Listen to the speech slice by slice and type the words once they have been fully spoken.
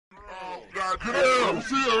goddamn.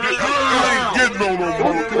 I ain't getting on no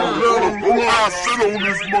motherfucker. I sit on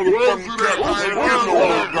this motherfucking couch. I ain't getting on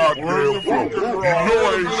no goddamn floor. You know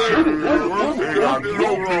I ain't shit. And I know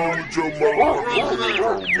you with your motherfucker.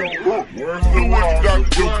 Do what you got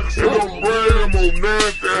to do. And don't bring them on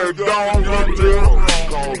nasty ass dogs up there.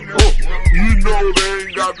 You know they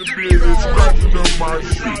ain't got to be in there scratching up my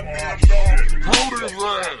shit. Hold his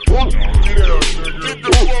ass. Get out, nigga. Get the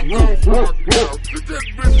fuck off my couch. Get that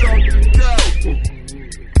bitch off the couch.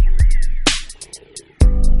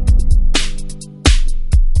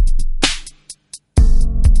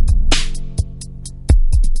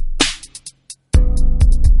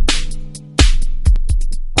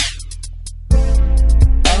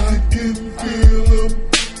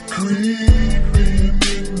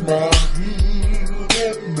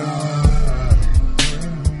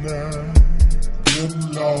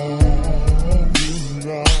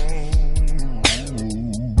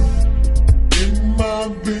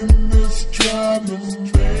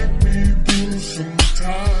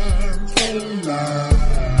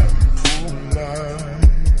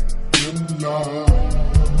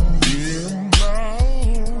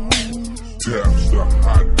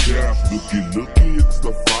 Looky, it's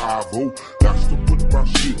the 5-0. Got to put my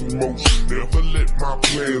shit in motion. Never let my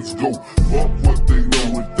plans go. Fuck what they know.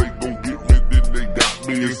 If they gon' get me, then they got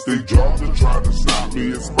me. It's their job to try to stop me.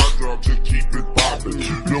 It's my job to keep it poppin'.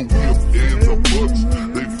 No ifs, ands, or buts.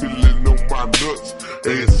 They feelin' on my nuts.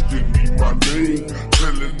 Asking me my name.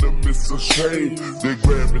 Telling them it's a shame. They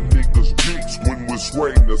grabbing niggas' dicks when we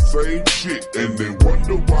swing the same shit. And they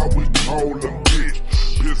wonder why we call them bitch.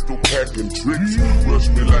 Pistol packing tricks, rush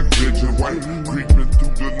me like red and white, creeping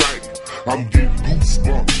through the night. I'm getting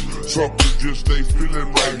goosebumps, something just ain't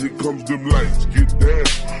feeling right. Here comes them lights, get down,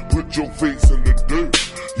 put your face in the dirt.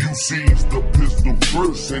 You seize the pistol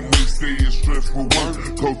first, and they say it's stressful work,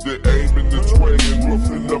 cause they're aiming and swinging,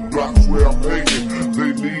 roughing the blocks where I'm hanging.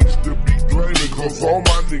 They needs to be claiming, cause all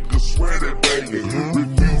my niggas swear they banging.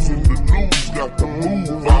 Refusing to lose, got to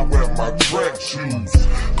move, I wear my track shoes,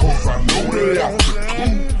 cause I know they out the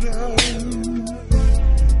coop.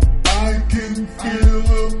 I can feel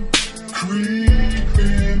them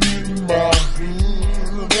creeping in my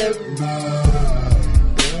hood at night.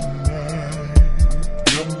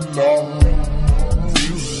 Them laws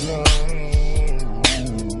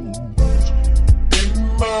in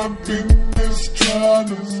my business, trying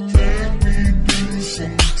to make me do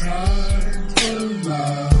some time for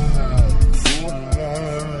life.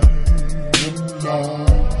 Them laws.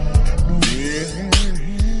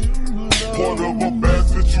 Part of a bad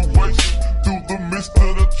situation, through the midst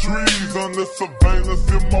of the trees, under surveillance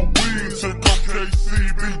in my weeds. Here come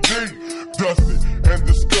KCBD, dusted and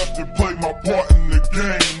disgusted, play my part in the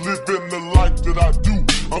game, living the life that I do.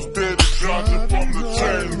 I'm steady charging from the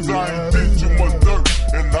chains. I ain't did too much dirt,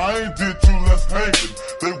 and I ain't did too less hanging.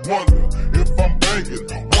 They wonder if I'm banging,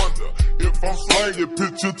 wonder if I'm slanging.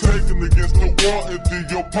 Picture taken against the wall, empty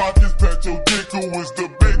your pockets, pat your dick, who is the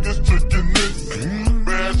biggest trick in this?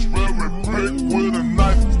 Bash, brick with a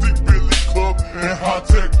knife, stick Billy Club, and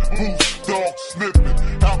high-tech boots, dog sniffing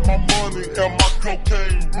out my money and my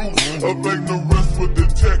cocaine roots. Evade the rest with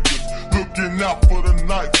detectives, looking out for the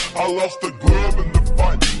night. I lost the glove in the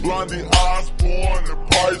fight, blinding eyes, pouring and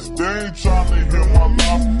price. They ain't trying to hear my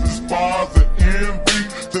life, despise and envy,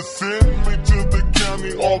 to send me to the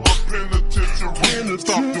county or the penitentiary.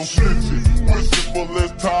 Stop your snitching, wishing for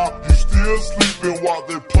less time. You still sleeping while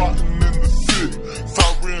they plotting in the city.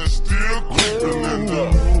 Siren still creeping in the.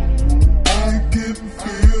 I can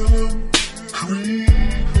feel them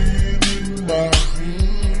creeping in my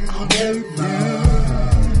head at night.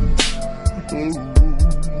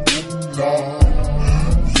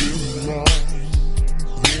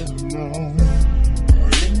 In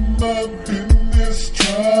my business,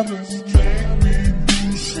 trying to make me do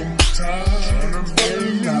some time for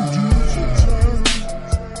life.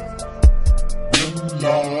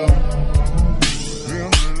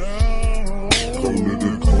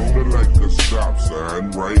 Stop sign,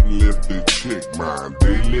 right and left they check mine.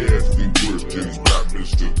 Daily asking questions about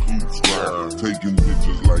Mr. Coop's grind. Taking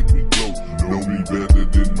pictures like me close, know me better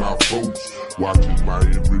than my folks. Watching my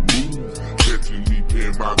every move, catching me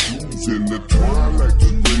paying my dues. In the twilight, the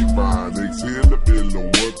grapevine, exhale the bill on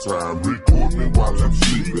one time. Record me while I'm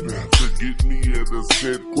sleeping, to get me at a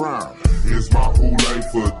set crime. Is my whole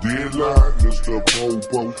life a deadline, Mr.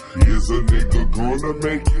 Popo? Is a nigga gonna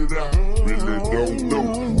make it out? Really don't know.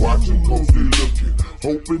 Watch him closely looking,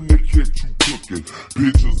 hoping to catch you cooking.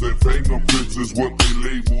 Pictures and fingerprints is what they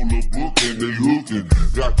label a book, and they hooking.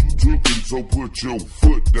 Got you tookin', so put your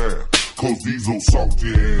foot down. Cause these old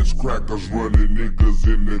salty ass crackers running niggas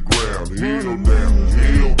in the ground. hellbound,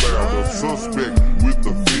 a suspect with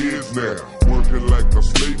the feds now. Working like a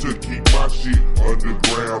slave to keep my shit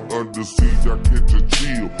underground, under siege. I catch a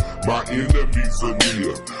chill, my enemies are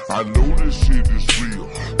near. I know this shit is real,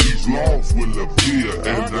 these laws will appear,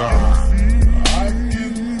 and